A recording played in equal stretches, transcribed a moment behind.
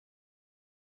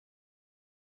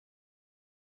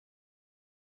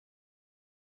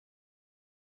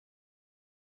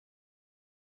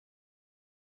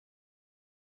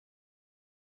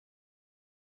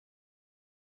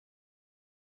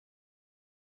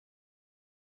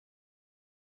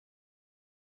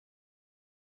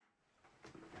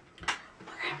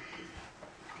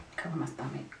cover my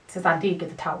stomach. Since I did get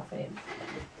the towel for it.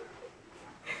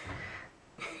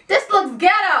 This looks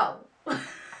ghetto. Okay,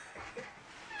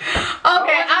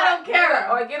 I don't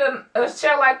care. Or get a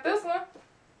chair like this one.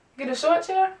 Get a short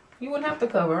chair. You wouldn't have to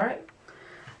cover, right?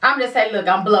 I'm just saying, look,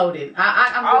 I'm bloated.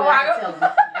 I'm good. I can tell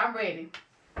them. I'm ready.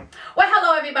 Well,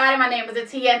 hello everybody. My name is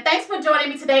Ateya, and thanks for joining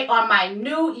me today on my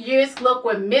New Year's look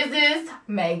with Mrs.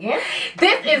 Meagan.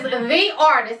 This is the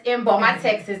artist in Beaumont,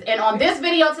 Texas, and on this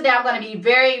video today, I'm going to be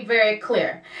very, very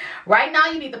clear. Right now,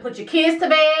 you need to put your kids to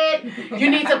bed. You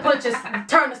need to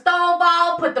turn the stove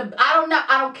off.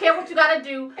 I don't care what you got to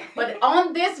do. But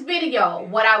on this video,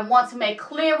 what I want to make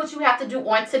clear what you have to do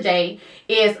on today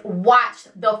is watch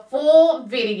the full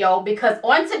video, because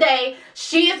on today,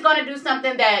 she is going to do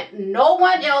something that no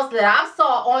one else that I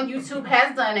saw on YouTube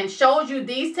has done, and showed you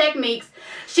these techniques.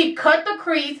 She cut the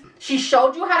crease. She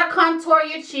showed you how to contour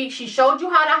your cheeks. She showed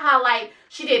you how to highlight.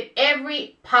 She did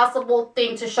every possible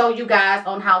thing to show you guys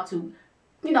on how to,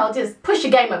 you know, just push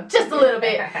your game up just a little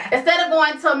bit. Instead of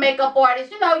going to a makeup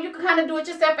artist, you know, you can kind of do it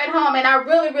yourself at home. And I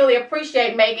really, really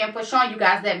appreciate Meagan for showing you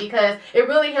guys that, because it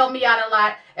really helped me out a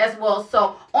lot as well.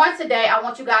 So on today, I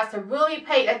want you guys to really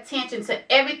pay attention to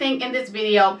everything in this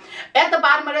video. At the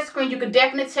bottom of the screen, you can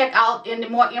definitely check out in the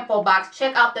more info box,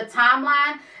 check out the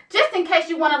timeline. Just in case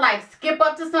you want to like skip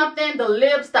up to something, the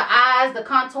lips, the eyes, the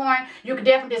contouring, you can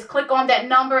definitely just click on that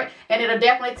number and it'll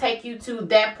definitely take you to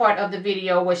that part of the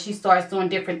video where she starts doing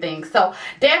different things. So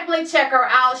definitely check her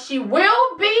out. She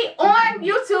will be on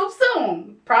YouTube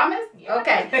soon. Promise?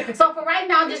 Okay. So for right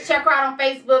now, just check her out on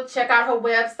Facebook, check out her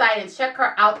website, and check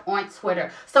her out on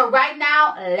Twitter. So right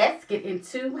now, let's get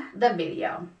into the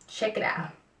video. Check it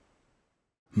out.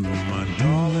 My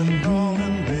darling,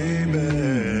 darling baby.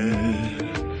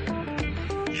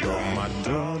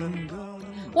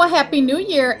 Well, Happy New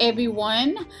Year,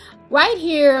 everyone. Right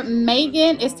here,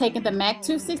 Meagan is taking the MAC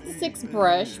 266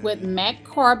 brush with MAC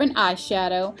Carbon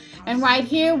eyeshadow. And right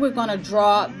here, we're going to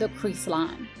draw the crease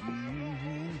line.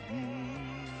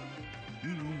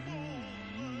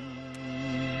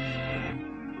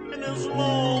 And as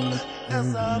long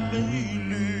as I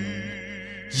believe.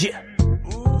 Yeah.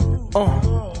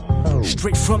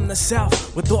 Straight from the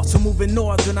south, with thoughts of moving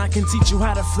north, and I can teach you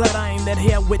how to flat iron that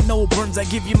hair with no burns. I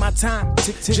give you my time,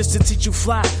 just to teach you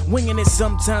fly, winging it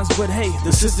sometimes, but hey,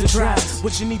 the sister tries.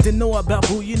 What you need to know about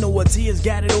boo, you know what Tia's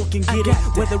got it or can get it.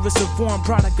 Whether it's a foreign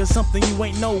product or something you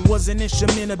ain't know was an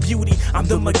instrument of beauty, I'm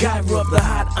the MacGyver of the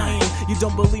hot iron. You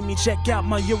don't believe me? Check out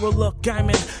my Euro look. I'm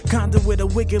in conduit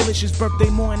of wiggalicious birthday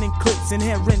morning clips and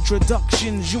hair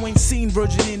introductions. You ain't seen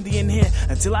virgin Indian hair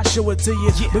until I show it to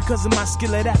you. Because of my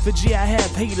skill at apogee, I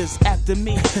have haters after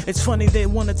me. It's funny they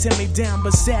wanna tear me down,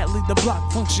 but sadly the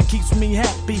block function keeps me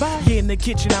happy. Yeah, in the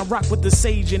kitchen I rock with the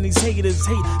sage, and these haters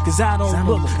hate cause I don't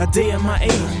look a day of my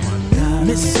age.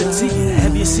 Miss Ateya,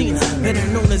 have you seen her? Better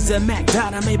known as the Mac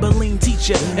Dot, a Maybelline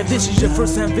teacher. If this is your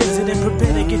first time visiting,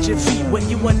 prepare to get your feet wet.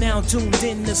 You are now tuned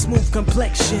in to smooth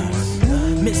complexions.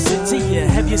 Miss Ateya,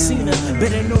 have you seen her?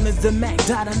 Better known as the Mac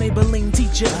Dot, a Maybelline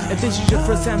teacher. If this is your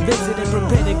first time visiting,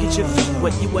 prepare to get your feet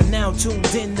wet. You are now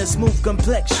tuned in to smooth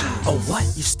complexion. Oh what?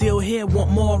 You still here?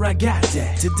 Want more? I got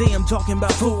that. Today I'm talking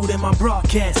about food in my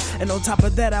broadcast, and on top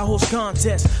of that I host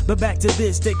contests. But back to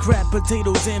this, they crab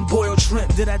potatoes and boiled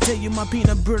shrimp. Did I tell you my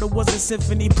peanut butter wasn't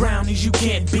symphony brownies? You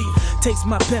can't beat. Taste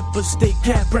my pepper steak,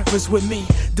 have breakfast with me.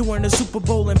 During the Super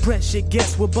Bowl, impress your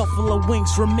guests with buffalo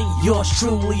wings from me. Yours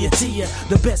truly, Ateya,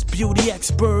 the best beauty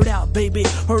expert out, baby.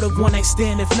 Heard of one night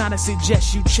stand? If not, I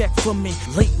suggest you check for me.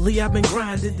 Lately I've been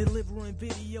grinding, delivering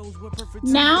videos where perfect.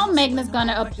 Now Meagan is going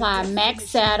to apply MAC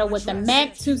Shadow with the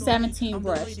MAC 217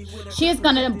 brush. She is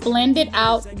going to blend it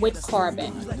out with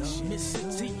Carbon. Miss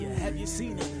Ateya, have you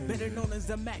seen it? Better known as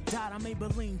the Mac Dot, I'm a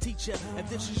Maybelline teacher. If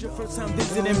this is your first time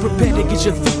visiting, prepare to get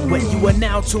your feet wet. You are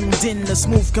now tuned in to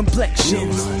smooth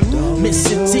complexions. Miss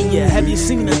Ateya, have you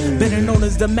seen her? Better known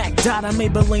as the Mac Dot, I'm a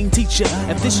Maybelline teacher.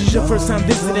 If this is your first time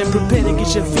visiting, prepare to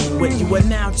get your feet wet. You are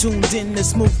now tuned in to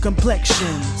smooth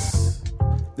complexions.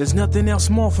 There's nothing else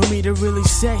more for me to really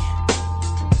say.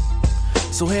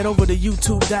 So head over to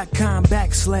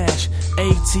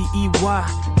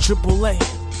youtube.com/ATEY.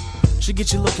 Should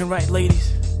get you looking right,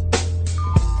 ladies.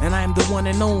 And I am the one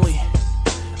and only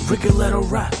Ricoletta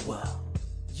Rockwell.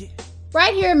 Yeah.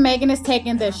 Right here, Meagan is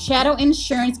taking the Shadow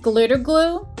Insurance Glitter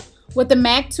Glue with the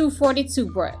MAC 242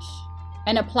 brush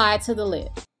and apply it to the lid.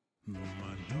 My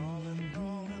darling,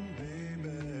 darling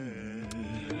baby.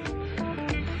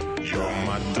 You're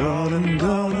my darling,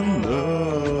 darling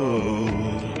love.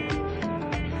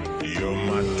 You're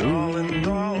my darling,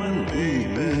 darling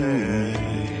baby.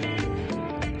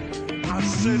 I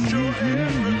said you're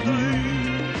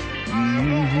everything I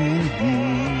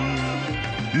want.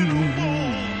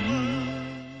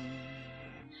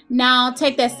 Now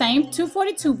take that same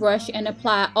 242 brush and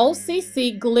apply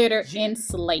OCC glitter in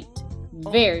Slate.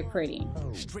 Very pretty.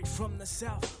 Straight from the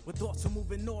south, with thoughts of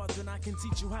moving north, and I can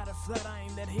teach you how to flat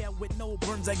iron that hair with no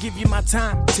burns. I give you my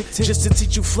time, just to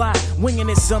teach you fly, winging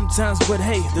it sometimes, but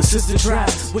hey, the sister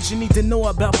tries. What you need to know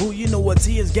about boo, you know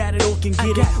Ateya's got it or can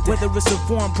get it. Whether it's a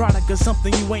foreign product or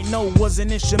something you ain't know was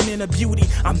an instrument of beauty.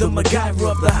 I'm the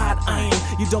MacGyver of the hot iron.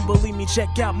 You don't believe me?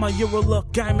 Check out my Euro look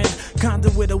diamond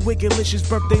conduit, a wickedlicious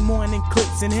birthday morning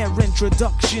clips and hair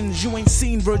introductions. You ain't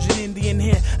seen virgin Indian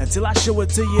hair until I show it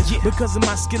to you. Because of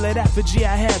my skill at apogee,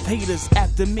 I have haters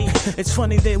after me. It's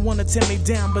funny they wanna tear me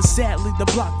down, but sadly the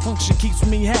block function keeps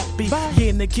me happy. Here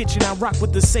in the kitchen I rock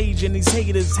with the sage, and these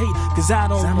haters hate cause I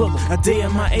don't look a day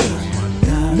of my age.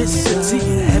 Miss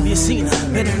Ateya, have you seen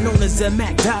her? Better known as the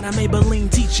Mac Dot, a Maybelline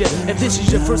teacher. If this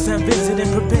is your first time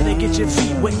visiting, prepare to get your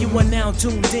feet wet. You are now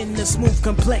tuned in to smooth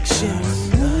complexions.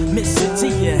 Miss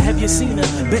Ateya, have you seen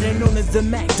her? Better known as the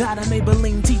Mac Dot, a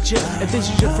Maybelline teacher. If this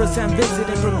is your first time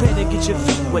visiting, prepare to get your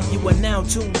feet wet. You are now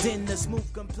tuned in to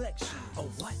smooth complexion.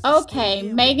 Okay,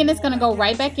 Meagan is gonna go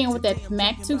right back in with that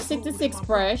MAC 266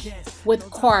 brush with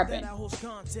carbon.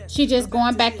 She just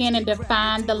going back in and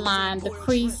define the line, the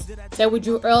crease that we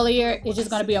drew earlier is just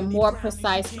gonna be a more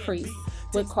precise crease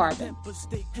with carbon.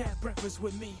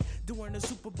 During the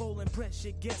Super Bowl impress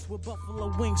your guests with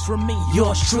buffalo wings from me.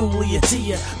 Yours truly,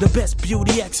 Ateya, the best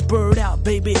beauty expert out,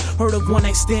 baby. Heard of one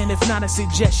night stand? If not, I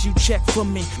suggest you check for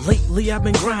me. Lately, I've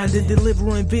been grinding,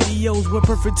 delivering videos with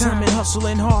perfect timing,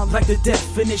 hustling hard like the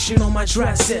definition on my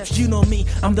triceps. You know me,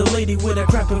 I'm the lady with a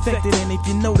crap perfected, and if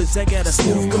you notice, I got a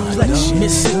smooth complexion.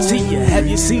 Miss Ateya, have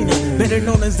you seen her? Better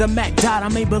known as the Mac Dot,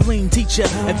 I'm a Maybelline teacher.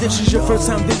 If this is your first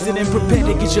time visiting, prepare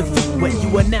to get your feet wet.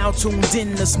 You are now tuned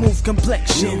in to smooth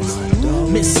complexions.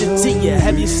 Miss Ateya,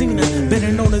 have you seen her?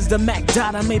 Better known as the Mac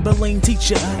Dot, I'm a Maybelline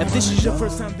teacher. If this is your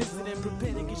first time visiting,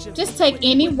 prepare to get your Just take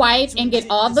any white and get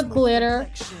all the glitter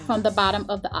from the bottom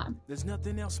of the eye. There's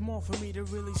nothing else more for me to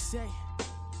really say.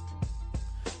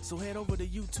 So head over to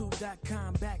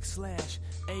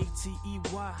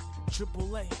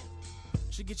youtube.com/ATEY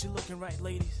should get you looking right,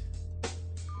 ladies.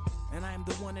 And I am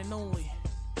the one and only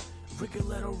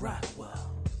Ricoletta Rockwell.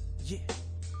 Yeah.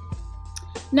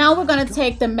 Now we're going to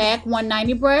take the MAC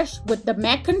 190 brush with the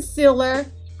MAC concealer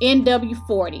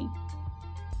NW40.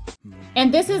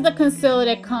 And this is the concealer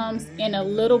that comes in a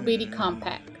little bitty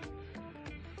compact.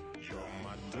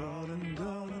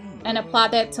 And apply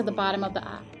that to the bottom of the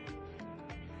eye.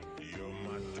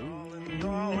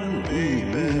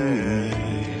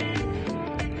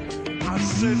 I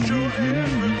said you're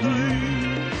everything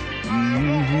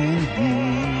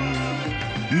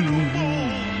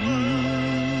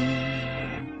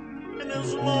and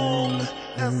as long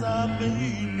as I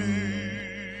believe.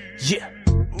 Yeah.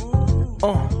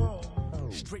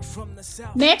 Straight from the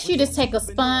south. Next, you just take a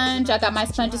sponge. I got my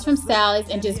sponges from Sally's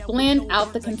and just blend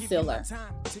out the concealer.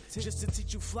 Just to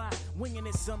teach you fly, winging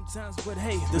it sometimes, but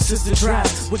hey, the sister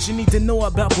tries. What you need to know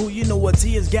about boo, you know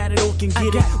Ateya's got it or can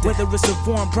get it. Whether it's a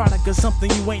foreign product or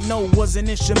something you ain't know was an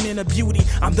instrument of beauty.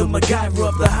 I'm the MacGyver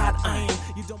of the hot iron.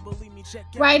 You don't believe me? Check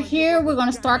out. Right here, we're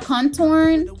going to start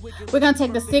contouring. We're going to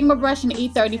take the Sigma brush and the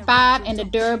E35 and the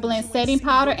DERMABLEND setting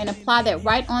powder and apply that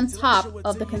right on top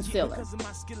of the concealer.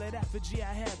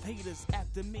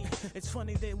 It's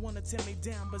funny they want to tear me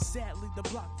down, but sadly the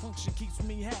block function keeps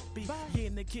me happy. Here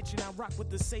in the kitchen I rock with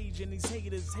the sage, and these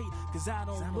haters hate cause I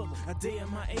don't look a day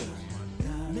of my age.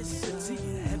 Miss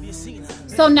Ateya, have you seen her?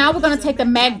 So now we're going to take the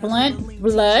MAC Blunt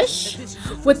Blush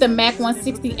with the MAC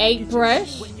 168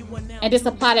 brush and just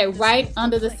apply that right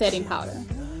under the setting powder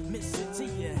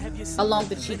along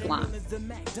the cheek line.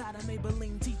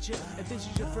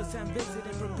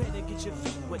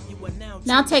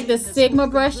 Now take the Sigma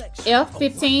brush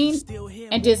F15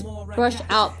 and just brush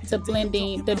out the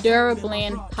blending, the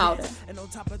DERMABLEND powder. And on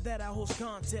top of that I host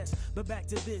contests. But back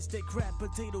to this, they crab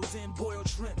potatoes and boiled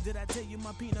shrimp. Did I tell you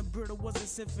my peanut butter wasn't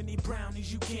symphony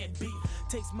brownies? You can't beat.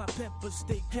 Taste my pepper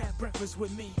steak, have breakfast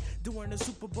with me. During the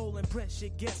Super Bowl impress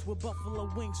your guests with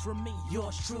buffalo wings from me.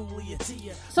 Yours truly,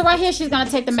 Ateya. So right here she's going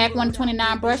to take the MAC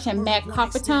 129 brush and MAC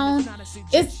COPPERTONE.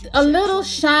 It's a little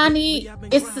shiny.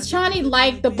 It's shiny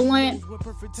like the blunt,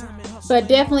 but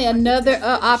definitely another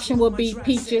option would be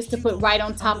peaches to put right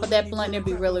on top of that blunt. It'd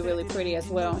be really, really pretty as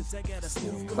well.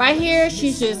 Right here,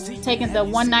 she's just taking the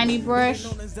 190 brush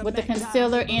with the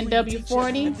concealer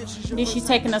NW40. Then she's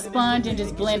taking a sponge and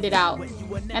just blend it out.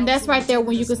 And that's right there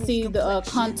when you can see the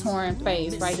contouring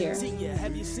phase right here.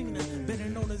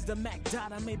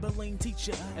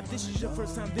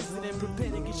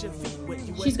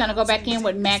 She's going to go back in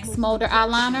with MAC Smolder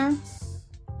eyeliner.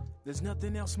 There's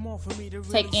nothing else more for me to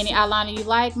Take any eyeliner you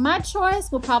like. My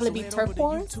choice will probably be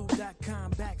turquoise.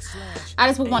 I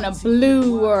just would want a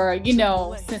blue, or you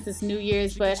know, since it's New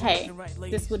Year's, but hey,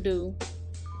 this would do.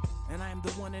 And I am the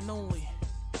one and only.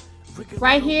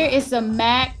 Right here is the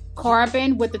MAC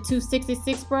Carbon with the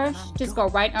 266 brush. Just go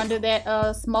right under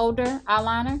that smolder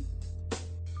eyeliner.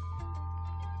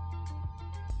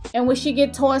 And when she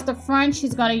gets towards the front,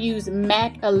 she's gonna use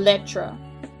MAC Electra,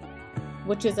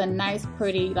 which is a nice,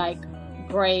 pretty, like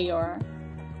gray or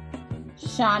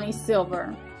shiny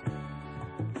silver.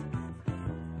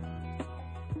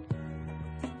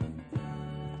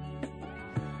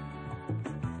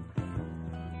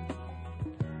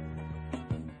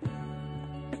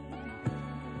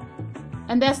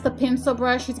 And that's the pencil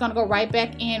brush. She's gonna go right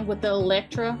back in with the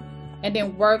Electra and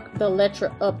then work the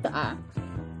Electra up the eye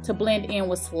to blend in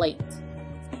with Slate.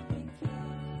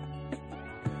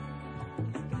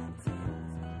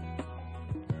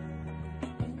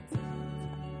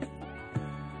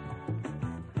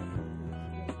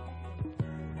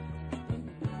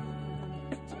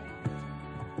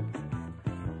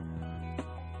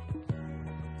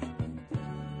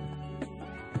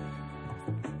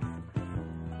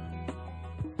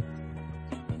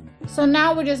 So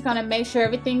now we're just gonna make sure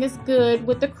everything is good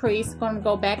with the crease. Gonna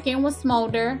go back in with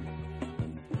smolder.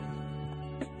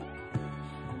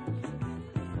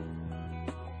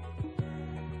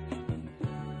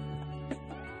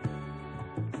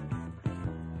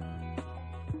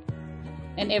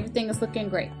 And everything is looking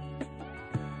great.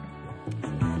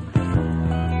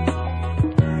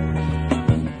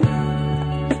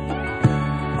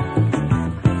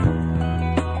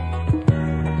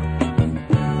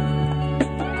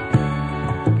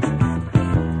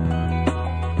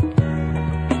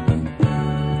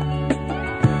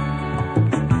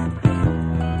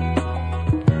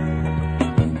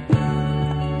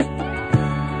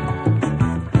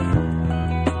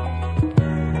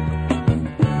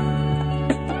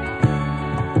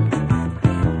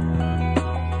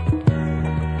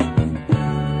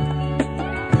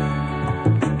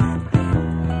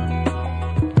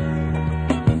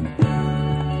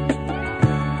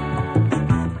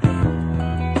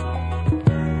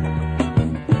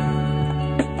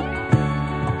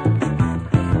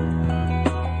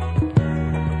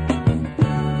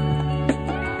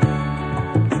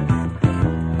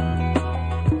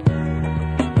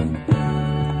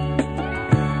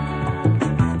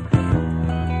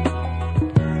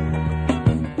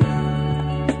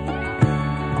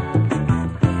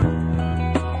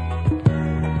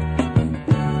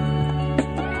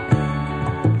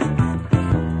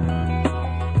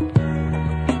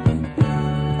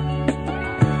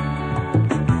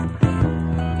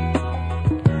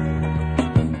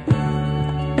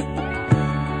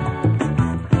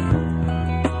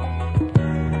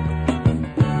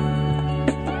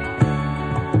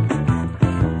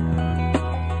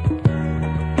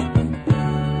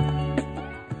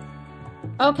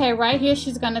 Okay, right here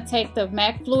she's gonna take the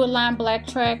MAC FLUIDLINE Black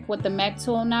Track with the MAC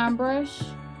 209 brush,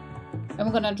 and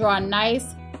we're gonna draw a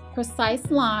nice precise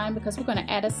line because we're gonna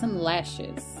add some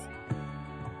lashes.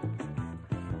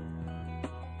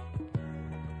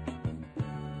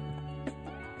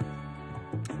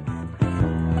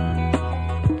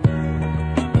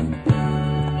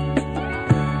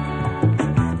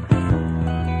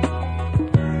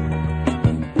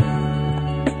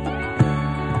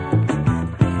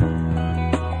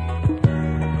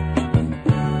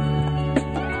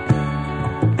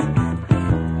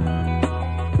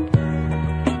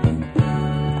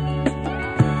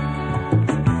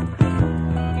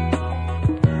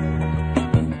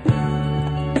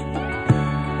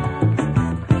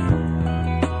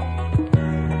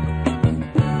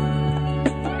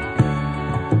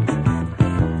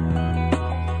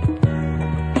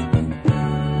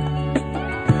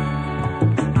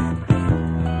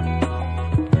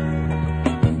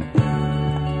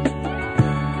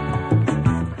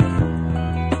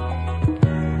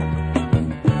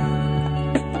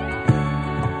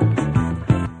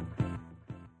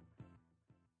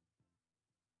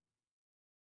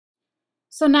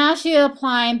 So now she's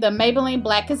applying the Maybelline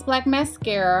Black is Black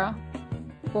mascara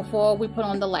before we put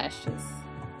on the lashes.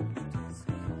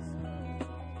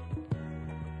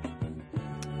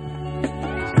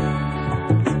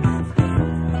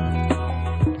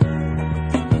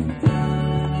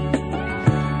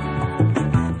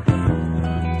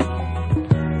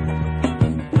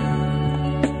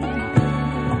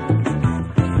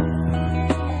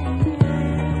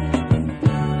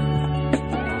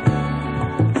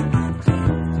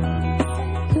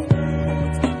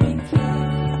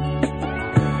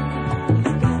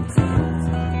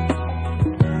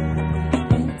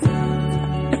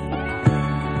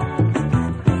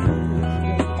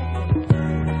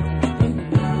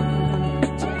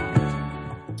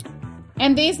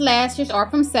 And these lashes are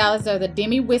from Salads. They're the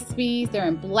Demi Wispies. They're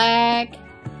in black.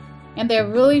 And they're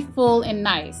really full and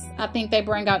nice. I think they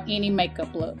bring out any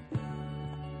makeup look.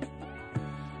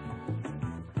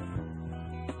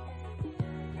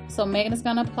 So Meagan is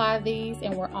going to apply these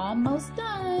and we're almost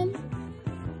done.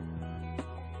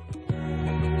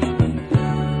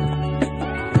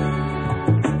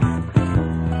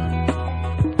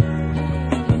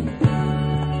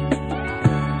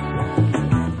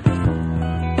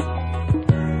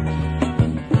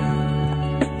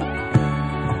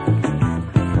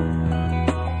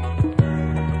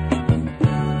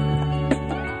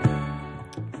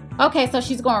 Okay, so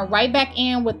she's going right back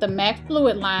in with the MAC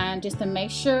Fluid Line just to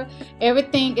make sure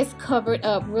everything is covered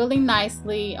up really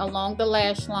nicely along the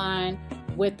lash line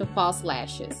with the false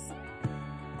lashes.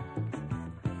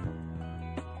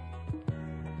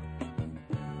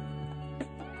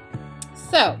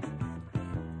 So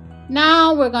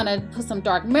now we're going to put some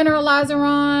dark mineralizer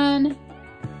on.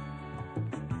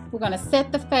 We're going to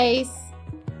set the face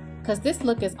because this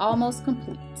look is almost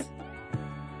complete.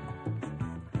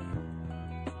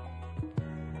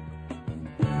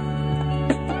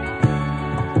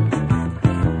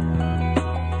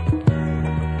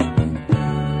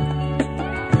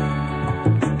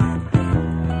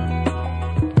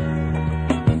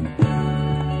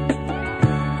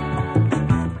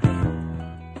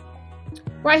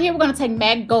 Right here, we're going to take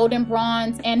MAC Golden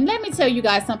Bronze. And let me tell you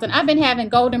guys something. I've been having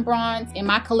Golden Bronze in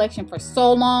my collection for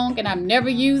so long and I've never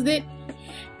used it.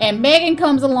 And Meagan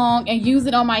comes along and uses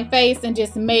it on my face and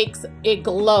just makes it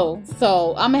glow.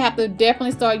 So I'm going to have to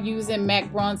definitely start using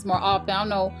MAC Bronze more often. I don't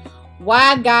know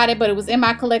why I got it, but it was in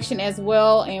my collection as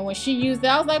well. And when she used it,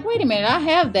 I was like, wait a minute, I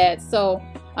have that. So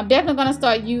I'm definitely going to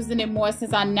start using it more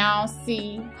since I now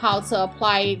see how to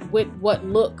apply it with what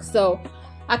look. So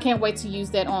I can't wait to use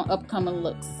that on upcoming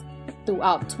looks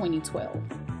throughout 2012.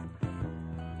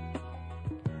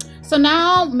 So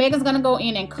now Meagan's gonna go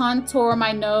in and contour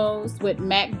my nose with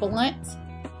MAC Blunt.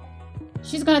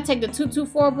 She's gonna take the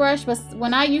 224 brush, but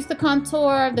when I used to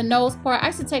contour the nose part, I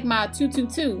used to take my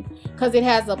 222 because it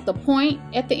has the point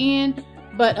at the end.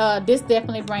 But this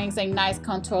definitely brings a nice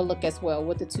contour look as well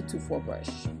with the 224 brush.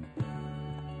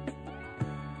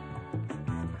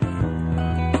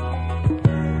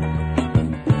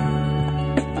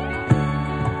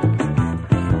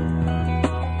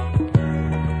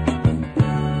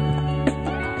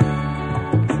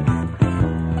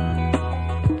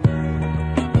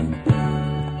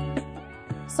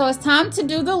 So it's time to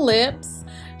do the lips.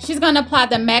 She's going to apply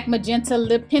the MAC Magenta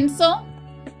lip pencil.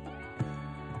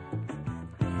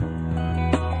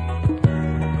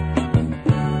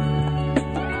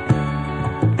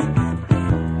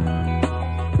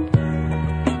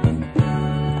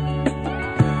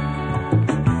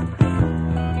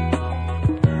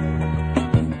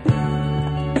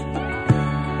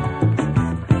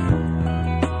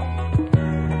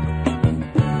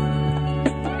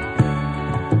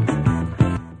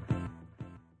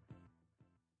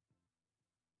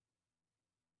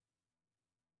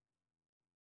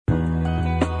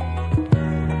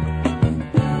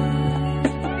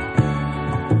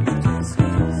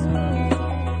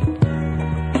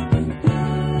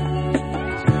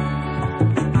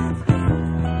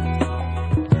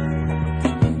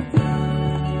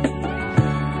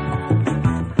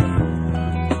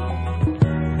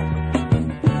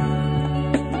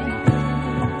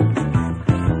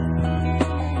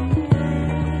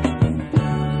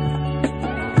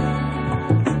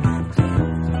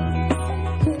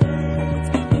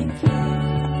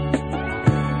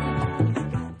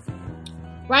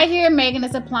 Right here, Meagan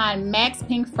is applying MAC's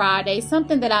Pink Friday,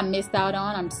 something that I missed out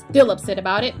on. I'm still upset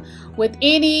about it, with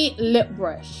any lip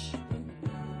brush.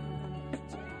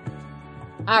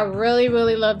 I really,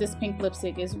 really love this pink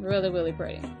lipstick. It's really, really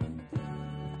pretty.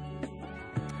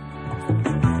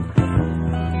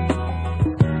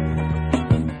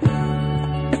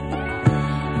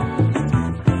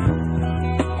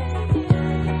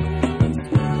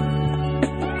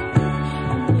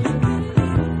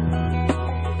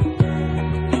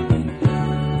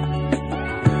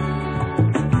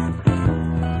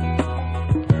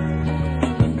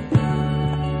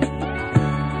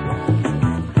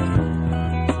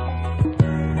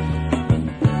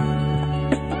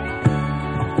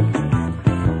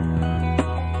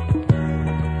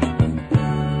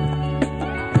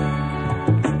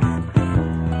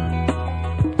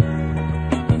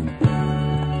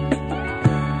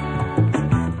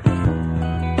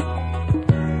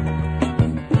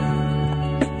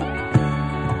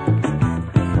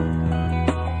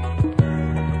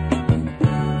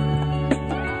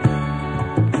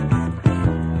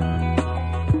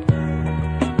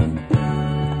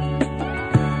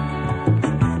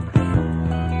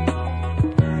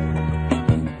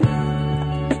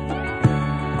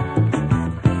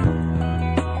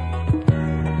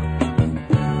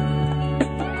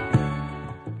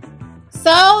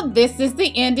 So this is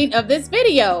the ending of this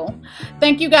video.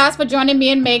 Thank you guys for joining me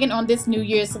and Megan on this New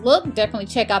Year's look. Definitely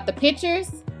check out the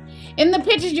pictures. In the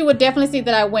pictures, you would definitely see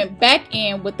that I went back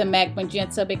in with the MAC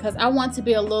Magenta because I want to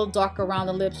be a little darker around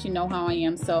the lips. You know how I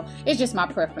am, so it's just my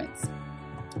preference.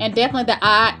 And definitely the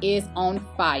eye is on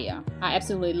fire. I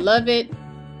absolutely love it.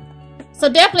 So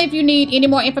definitely, if you need any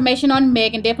more information on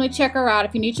Megan, definitely check her out.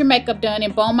 If you need your makeup done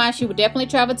in Beaumont, she would definitely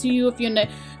travel to you if you're in the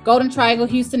Golden Triangle,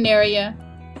 Houston area.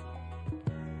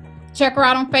 Check her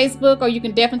out on Facebook, or you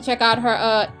can definitely check out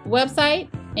her website,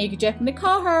 and you can definitely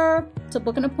call her to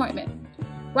book an appointment.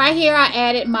 Right here, I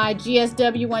added my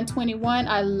GSW 121.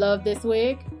 I love this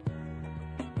wig.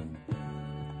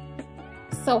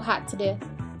 So hot to death.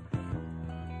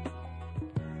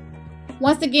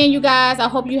 Once again, you guys, I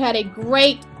hope you had a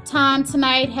great time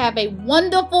tonight. Have a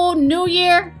wonderful New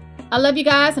Year. I love you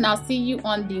guys, and I'll see you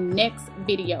on the next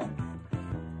video.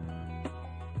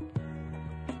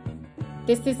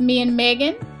 This is me and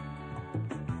Megan.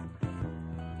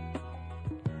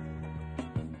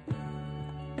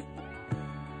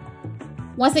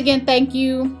 Once again, thank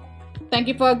you. Thank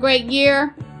you for a great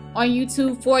year on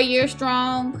YouTube, 4 years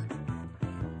strong.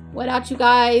 Without you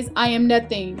guys, I am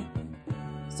nothing.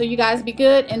 So you guys be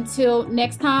good. Until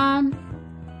next time,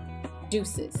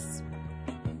 deuces.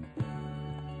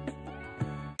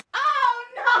 Oh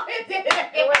no, it didn't.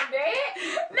 It was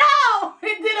dead? No,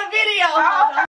 it did a video. Oh.